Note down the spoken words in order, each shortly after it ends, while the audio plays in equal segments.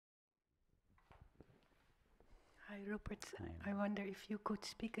Hi, Rupert. Hi. I wonder if you could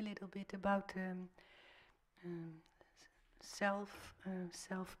speak a little bit about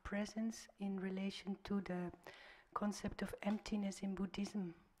self-presence in relation to the concept of emptiness in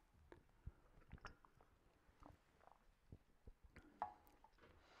Buddhism.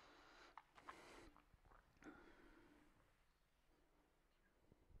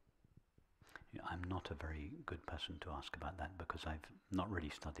 I'm not a very good person to ask about that because I've not really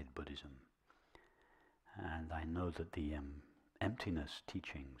studied Buddhism. And I know that the emptiness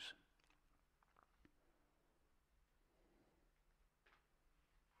teachings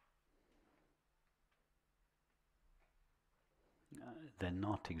they're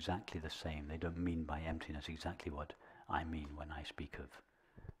not exactly the same. They don't mean by emptiness exactly what I mean when I speak of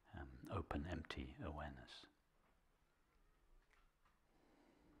open, empty awareness.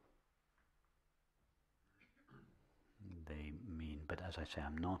 They mean, but as I say,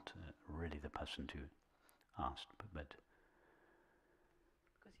 I'm not really the person to ask. But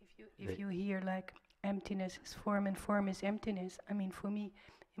because if you hear like emptiness is form and form is emptiness, I mean, for me,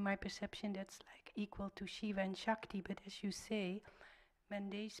 in my perception, that's like equal to Shiva and Shakti. But as you say, when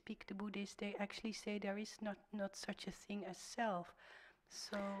they speak to Buddhists, they actually say there is not such a thing as self.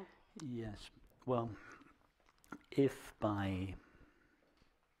 So yes, well, if by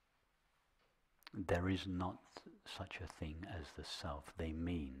there is not such a thing as the self, they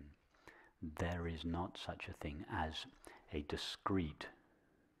mean there is not such a thing as a discrete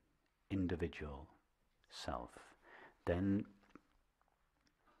individual self, then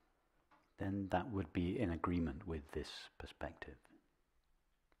that would be in agreement with this perspective.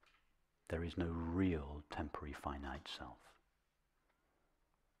 There is no real temporary finite self.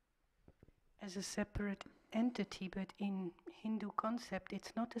 As a separate entity, but in Hindu concept,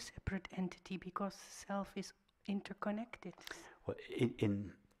 it's not a separate entity because self is interconnected. Well,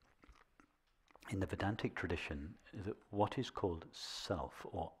 in the Vedantic tradition, what is called self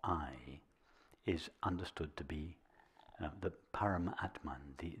or I is understood to be the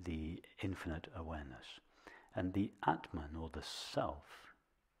Paramatman, the infinite awareness. And the Atman, or the self,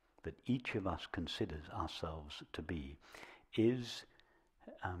 that each of us considers ourselves to be, is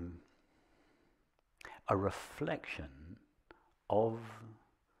a reflection of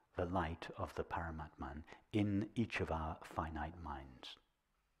the light of the Paramatman in each of our finite minds.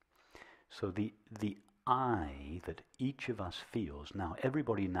 So the I that each of us feels, now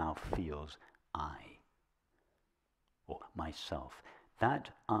everybody now feels I, or myself. That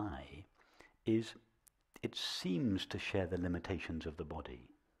I it seems to share the limitations of the body,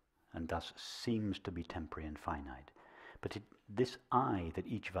 and thus seems to be temporary and finite. But this I that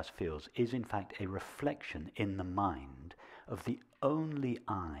each of us feels is in fact a reflection in the mind of the only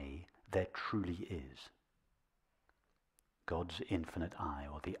I there truly is. God's infinite I,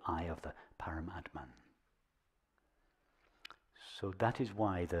 or the I of the Paramatman. So that is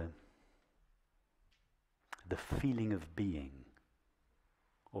why the feeling of being,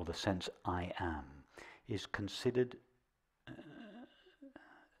 or the sense I am, is considered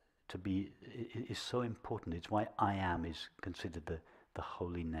to be, is so important. It's why I am is considered the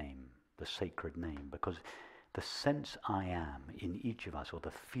holy name, the sacred name, because the sense I am in each of us, or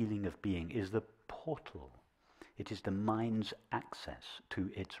the feeling of being, is the portal. It is the mind's access to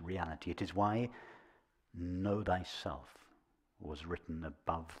its reality. It is why Know Thyself was written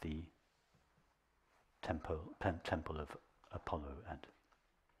above the temple of Apollo at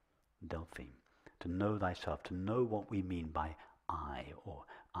Delphi. To know thyself, to know what we mean by I, or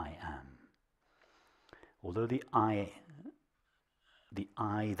I am. Although the I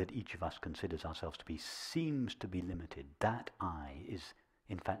that each of us considers ourselves to be seems to be limited, that I is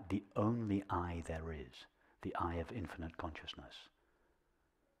in fact the only I there is, the I of infinite consciousness.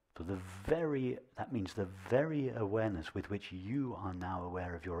 So that means the very awareness with which you are now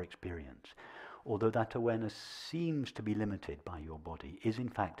aware of your experience, although that awareness seems to be limited by your body, is in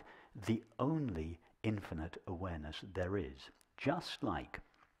fact the only infinite awareness there is. Just like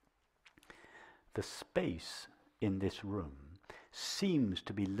the space in this room seems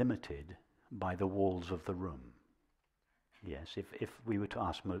to be limited by the walls of the room. Yes, if we were to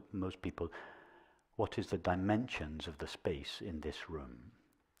ask most people, what is the dimensions of the space in this room?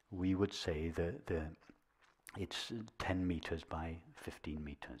 We would say that it's 10 meters by 15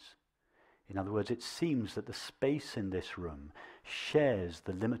 meters. In other words, it seems that the space in this room shares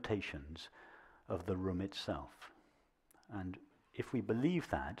the limitations of the room itself. And if we believe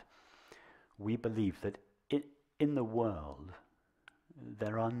that, we believe that in the world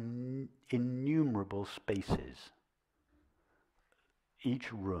there are innumerable spaces,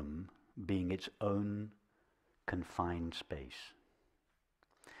 each room being its own confined space.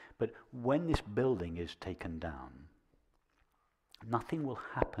 But when this building is taken down, nothing will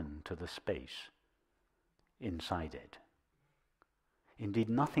happen to the space inside it. Indeed,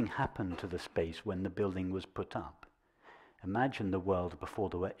 nothing happened to the space when the building was put up. Imagine the world before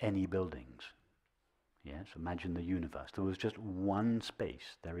there were any buildings. Yes, imagine the universe. There was just one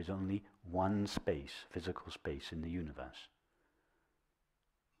space. There is only one space, physical space in the universe.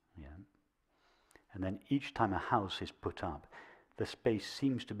 Yeah. And then each time a house is put up, the space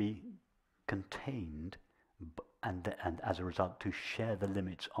seems to be contained and as a result to share the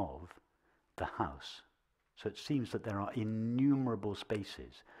limits of the house. So it seems that there are innumerable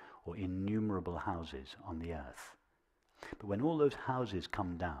spaces or innumerable houses on the earth. But when all those houses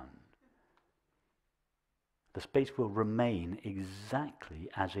come down, the space will remain exactly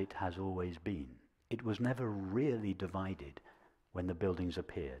as it has always been. It was never really divided when the buildings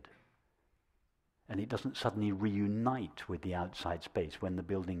appeared. And it doesn't suddenly reunite with the outside space when the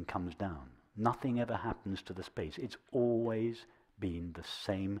building comes down. Nothing ever happens to the space. It's always been the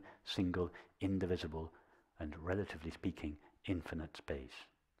same single, indivisible, and relatively speaking, infinite space.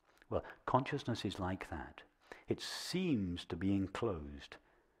 Well, consciousness is like that. It seems to be enclosed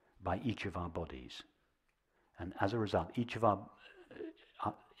by each of our bodies. And as a result, each of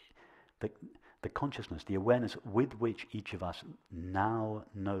the consciousness, the awareness with which each of us now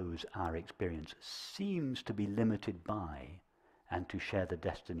knows our experience seems to be limited by and to share the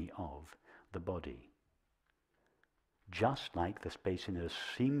destiny of the body. Just like the space in us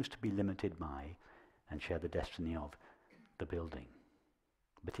seems to be limited by and share the destiny of the building.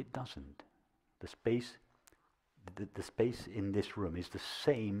 But it doesn't. The space in this room is the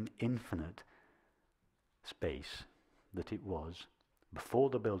same infinite space that it was before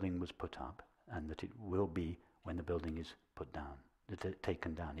the building was put up, and that it will be when the building is put down,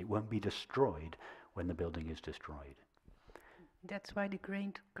 taken down. It won't be destroyed when the building is destroyed. That's why the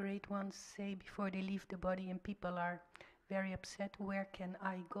great ones say before they leave the body, and people are very upset, where can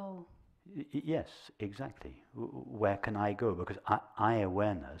I go? Yes, exactly. Where can I go? Because I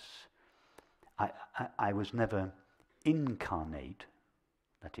awareness, I was never incarnate,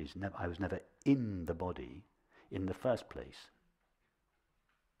 that is, I was never in the body in the first place.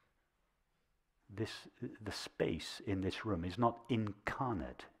 The space in this room is not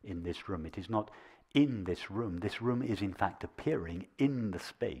incarnate in this room. It is not in this room. This room is in fact appearing in the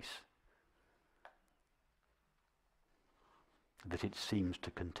space that it seems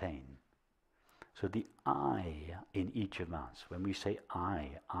to contain. So the I in each of us, when we say I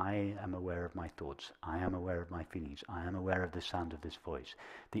am aware of my thoughts, I am aware of my feelings, I am aware of the sound of this voice.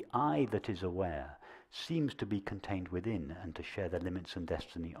 The I that is aware seems to be contained within and to share the limits and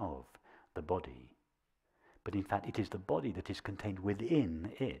destiny of the body. But in fact, it is the body that is contained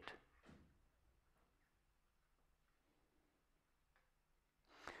within it.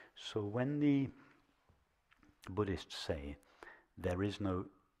 So when the Buddhists say there is no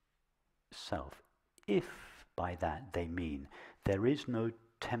self, if by that they mean there is no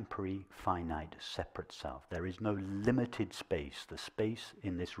temporary, finite, separate self, there is no limited space, the space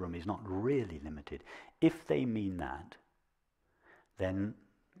in this room is not really limited. If they mean that, then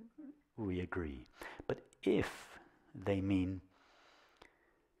we agree. But if they mean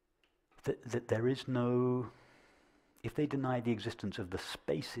that there is no, if they deny the existence of the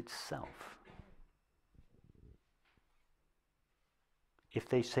space itself, if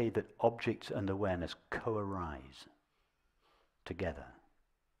they say that objects and awareness co-arise together,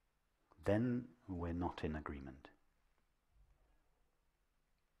 then we're not in agreement.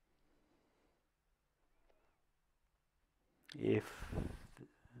 If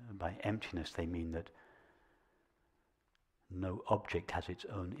by emptiness they mean that no object has its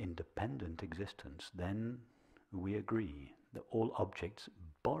own independent existence, then we agree that all objects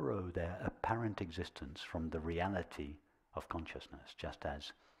borrow their apparent existence from the reality of consciousness, just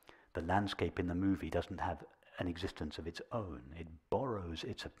as the landscape in the movie doesn't have an existence of its own. It borrows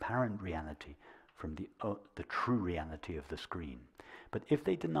its apparent reality from the true reality of the screen. But if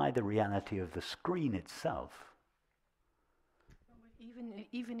they deny the reality of the screen itself,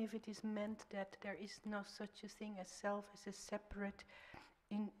 even if it is meant that there is no such a thing as self as a separate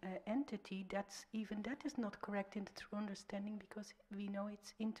entity, that is not correct in the true understanding, because we know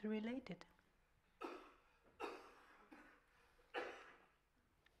it's interrelated.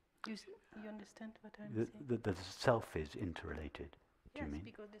 You understand what I'm saying? The self is interrelated, do you mean? Yes,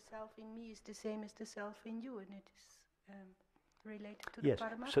 because the self in me is the same as the self in you, and it is related to the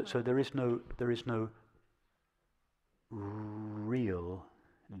Paramatma. Yes, so there is no real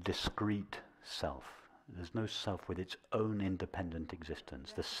discrete self. There's no self with its own independent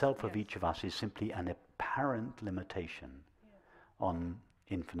existence. The self of each of us is simply an apparent limitation on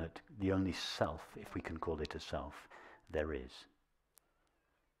infinite, the only self, if we can call it a self, there is.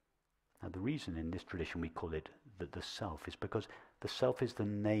 Now the reason in this tradition we call it the self is because the self is the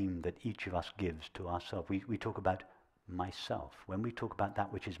name that each of us gives to ourselves. We talk about myself. When we talk about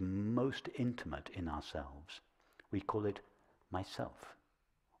that which is most intimate in ourselves, we call it myself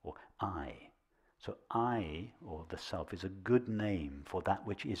or I. So I, or the self, is a good name for that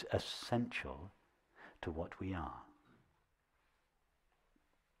which is essential to what we are.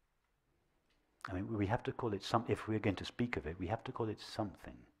 I mean, we have to call it if we're going to speak of it, we have to call it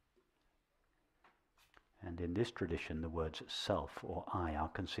something. And in this tradition, the words self or I are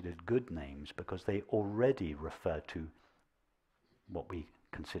considered good names because they already refer to what we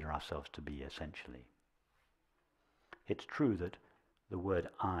consider ourselves to be essentially. It's true that the word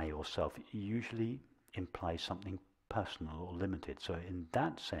I or self usually implies something personal or limited. So in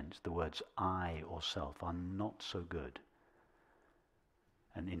that sense, the words I or self are not so good.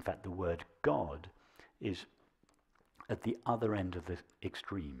 And in fact, the word God is at the other end of the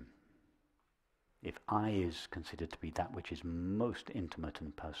extreme. If I is considered to be that which is most intimate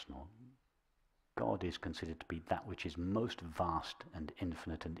and personal, God is considered to be that which is most vast and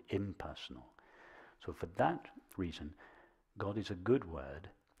infinite and impersonal. So for that reason, God is a good word,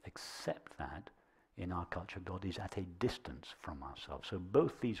 except that in our culture God is at a distance from ourselves. So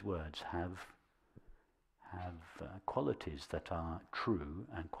both these words have qualities that are true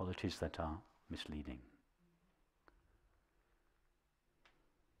and qualities that are misleading.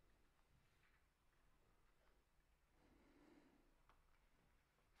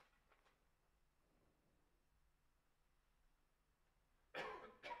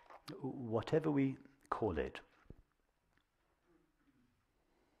 Whatever we call it,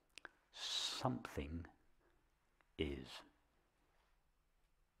 something is.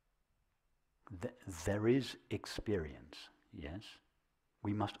 There is experience, yes?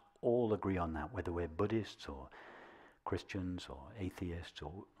 We must all agree on that, whether we're Buddhists or Christians or atheists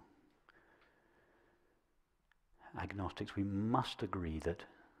or agnostics. We must agree that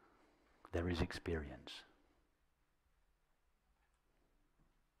there is experience.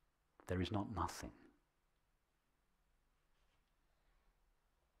 There is not nothing.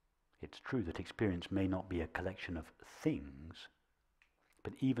 It's true that experience may not be a collection of things,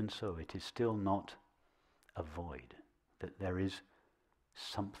 but even so, it is still not a void, that there is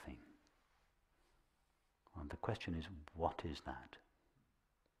something. And the question is, what is that?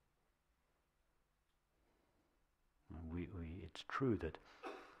 It's true that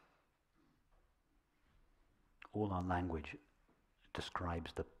all our language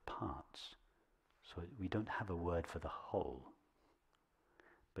describes the parts, so we don't have a word for the whole.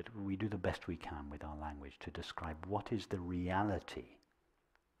 But we do the best we can with our language to describe what is the reality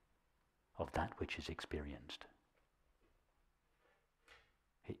of that which is experienced.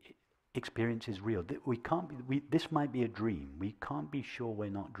 Experience is real. This might be a dream. We can't be sure we're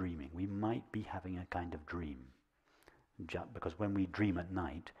not dreaming. We might be having a kind of dream. Because when we dream at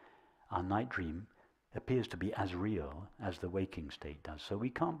night, our night dream appears to be as real as the waking state does. So we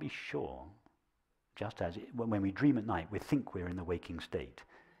can't be sure, just as when we dream at night, we think we're in the waking state.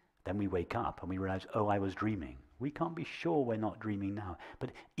 Then we wake up and we realize, oh, I was dreaming. We can't be sure we're not dreaming now.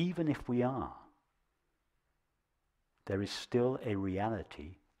 But even if we are, there is still a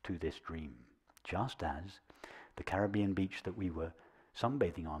reality to this dream. Just as the Caribbean beach that we were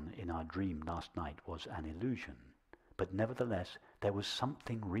sunbathing on in our dream last night was an illusion. But nevertheless, there was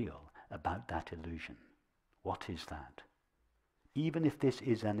something real about that illusion. What is that? Even if this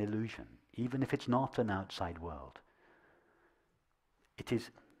is an illusion, even if it's not an outside world, it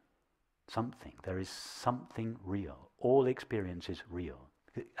is something. There is something real. All experience is real.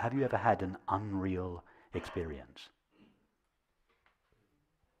 Have you ever had an unreal experience?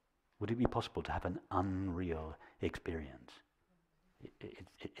 Would it be possible to have an unreal experience?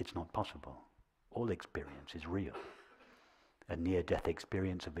 It's not possible. All experience is real. A near-death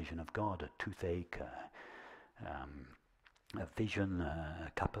experience, a vision of God, a toothache, a vision,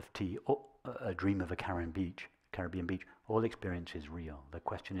 a cup of tea, or a dream of a Caribbean beach, all experience is real. The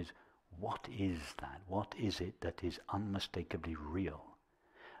question is, what is that? What is it that is unmistakably real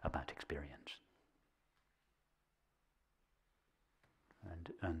about experience?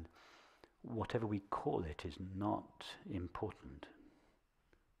 And whatever we call it is not important.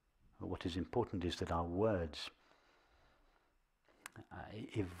 What is important is that our words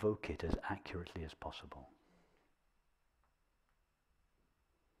evoke it as accurately as possible.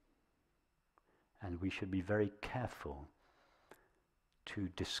 And we should be very careful to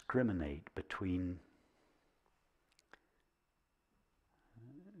discriminate between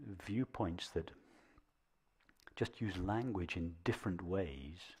viewpoints that just use language in different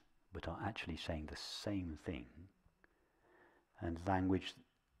ways, but are actually saying the same thing, and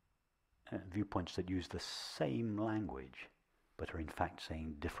viewpoints that use the same language, but are in fact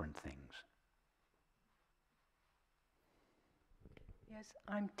saying different things. Yes,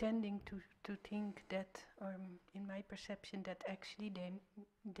 I'm tending to think that, in my perception, that actually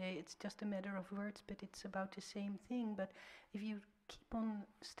it's just a matter of words, but it's about the same thing. But if you keep on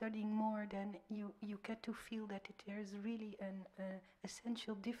studying more, then you get to feel that there is really an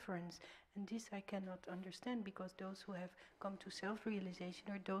essential difference. And this I cannot understand, because those who have come to self-realization,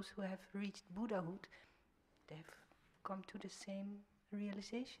 or those who have reached Buddhahood, they have come to the same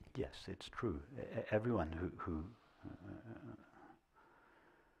realization. Yes, it's true. Everyone who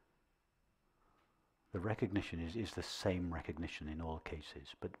the recognition is the same recognition in all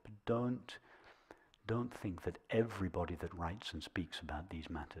cases, but don't think that everybody that writes and speaks about these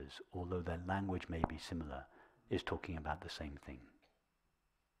matters, although their language may be similar, is talking about the same thing.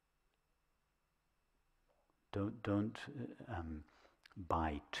 Don't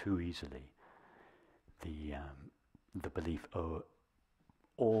buy too easily the belief, oh,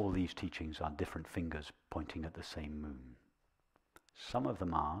 all these teachings are different fingers pointing at the same moon. Some of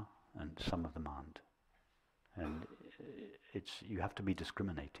them are, and some of them aren't. And you have to be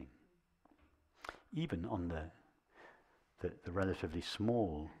discriminating. Even on the relatively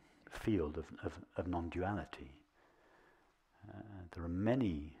small field of non-duality, there are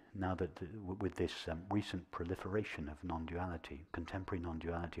many, now that with this recent proliferation of non-duality, contemporary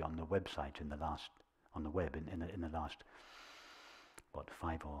non-duality on the website in the last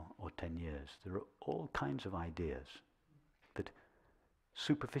 5 or 10 years, there are all kinds of ideas that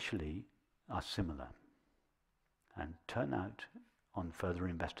superficially are similar and turn out on further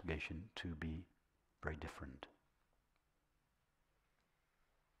investigation to be very different.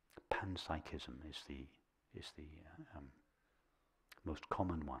 Panpsychism is the most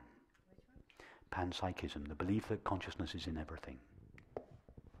common one. Panpsychism, the belief that consciousness is in everything.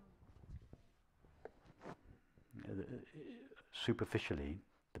 Superficially,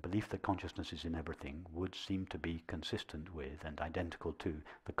 the belief that consciousness is in everything would seem to be consistent with and identical to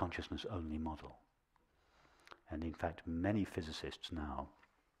the consciousness-only model. And in fact, many physicists now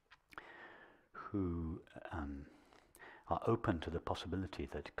who are open to the possibility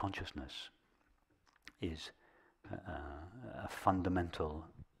that consciousness is a fundamental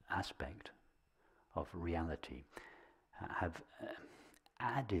aspect of reality have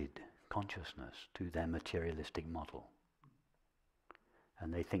added consciousness to their materialistic model.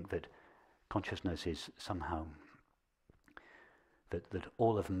 And they think that consciousness is somehow, that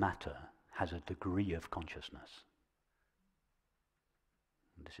all of matter has a degree of consciousness.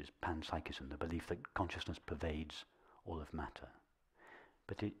 And this is panpsychism, the belief that consciousness pervades all of matter.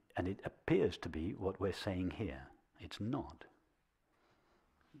 But it appears to be what we're saying here. It's not.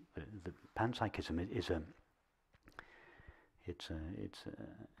 The panpsychism it's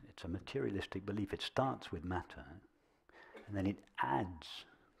a materialistic belief. It starts with matter, and then it adds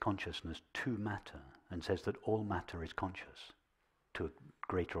consciousness to matter and says that all matter is conscious to a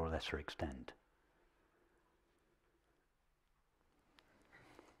greater or lesser extent.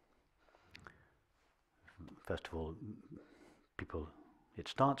 First of all, it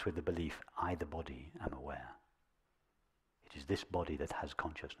starts with the belief, I, the body, am aware. It is this body that has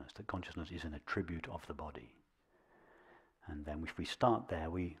consciousness, that consciousness is an attribute of the body. And then if we start there,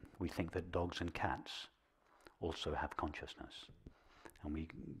 we think that dogs and cats also have consciousness. And we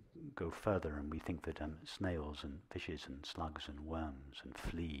go further and we think that snails and fishes and slugs and worms and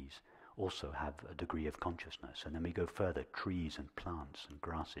fleas also have a degree of consciousness. And then we go further, trees and plants and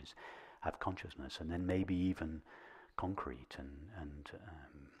grasses have consciousness, and then maybe even concrete and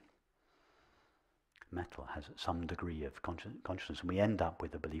metal has some degree of consciousness. And we end up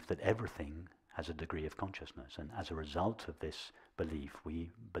with the belief that everything has a degree of consciousness. And as a result of this belief, we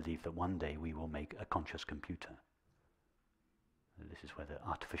believe that one day we will make a conscious computer. This is where the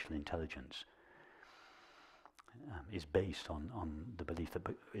artificial intelligence is based on the belief that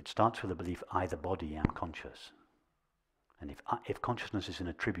it starts with the belief, I, the body, am conscious. And if consciousness is an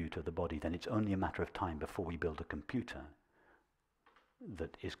attribute of the body, then it's only a matter of time before we build a computer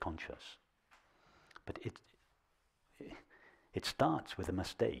that is conscious. But it starts with a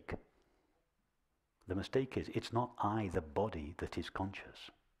mistake. The mistake is, it's not I, the body, that is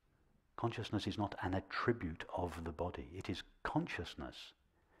conscious. Consciousness is not an attribute of the body. It is consciousness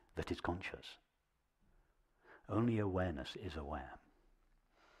that is conscious. Only awareness is aware.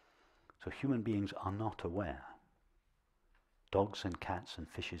 So human beings are not aware. Dogs and cats and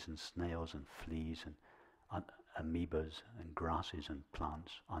fishes and snails and fleas and amoebas and grasses and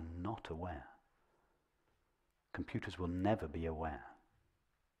plants are not aware. Computers will never be aware.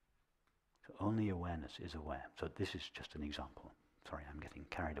 So only awareness is aware. So this is just an example. Sorry, I'm getting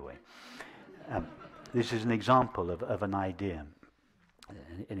carried away. This is an example of an idea,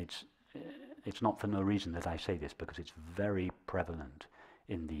 and it's not for no reason that I say this, because it's very prevalent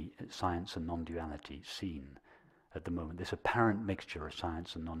in the science and non-duality scene at the moment. This apparent mixture of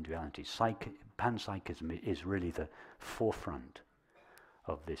science and non-duality. Panpsychism is really the forefront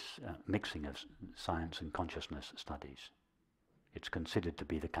of this mixing of science and consciousness studies. It's considered to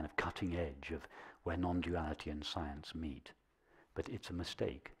be the kind of cutting edge of where non-duality and science meet. But it's a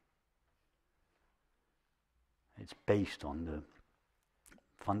mistake. It's based on the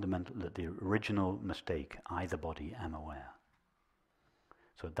fundamental, the original mistake, I the body am aware.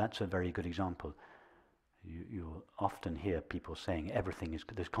 So that's a very good example. You'll often hear people saying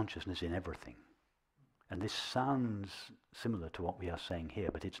there's consciousness in everything. And this sounds similar to what we are saying here,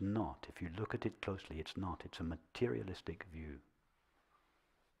 but it's not. If you look at it closely, it's not. It's a materialistic view.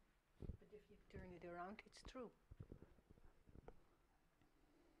 But if you turn it around, it's true.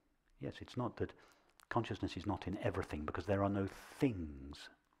 Yes, it's not that consciousness is not in everything, because there are no things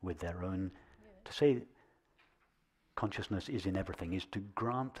with their own. Yes. To say consciousness is in everything is to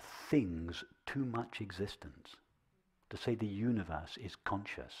grant things too much existence. To say the universe is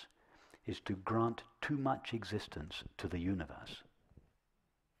conscious is to grant too much existence to the universe.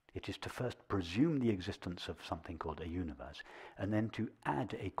 It is to first presume the existence of something called a universe, and then to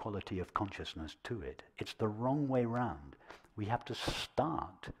add a quality of consciousness to it. It's the wrong way round. We have to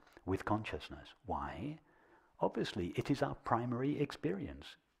start with consciousness. Why? Obviously, it is our primary experience.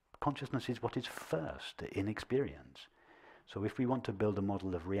 Consciousness is what is first in experience. So if we want to build a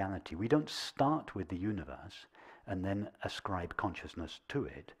model of reality, we don't start with the universe and then ascribe consciousness to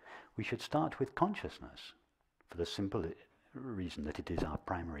it. We should start with consciousness, for the simple reason that it is our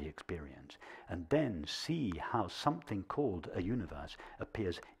primary experience, and then see how something called a universe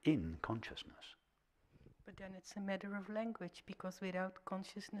appears in consciousness. But then it's a matter of language, because without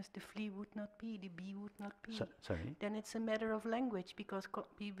consciousness the flea would not be, the bee would not be. Sorry? Then it's a matter of language, because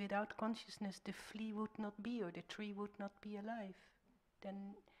without consciousness the flea would not be, or the tree would not be alive. Then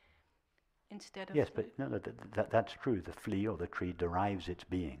instead of... Yes, but no, that's true. The flea or the tree derives its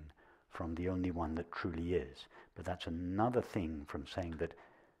being from the only one that truly is. But that's another thing from saying that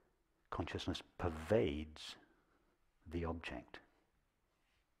consciousness pervades the object.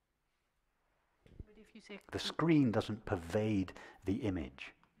 But if you say... The screen doesn't pervade the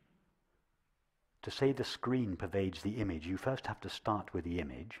image. To say the screen pervades the image, you first have to start with the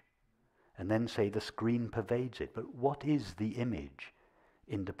image, and then say the screen pervades it. But what is the image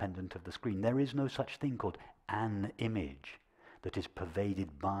independent of the screen? There is no such thing called an image that is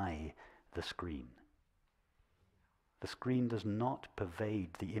pervaded by the screen. The screen does not pervade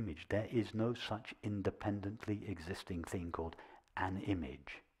the image. There is no such independently existing thing called an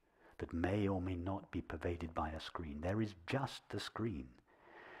image that may or may not be pervaded by a screen. There is just the screen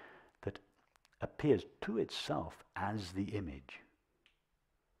that appears to itself as the image,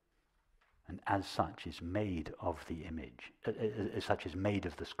 and as such is made of the image, as such is made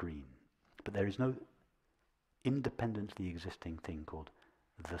of the screen. But there is no independently existing thing called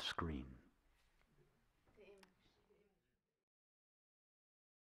the screen.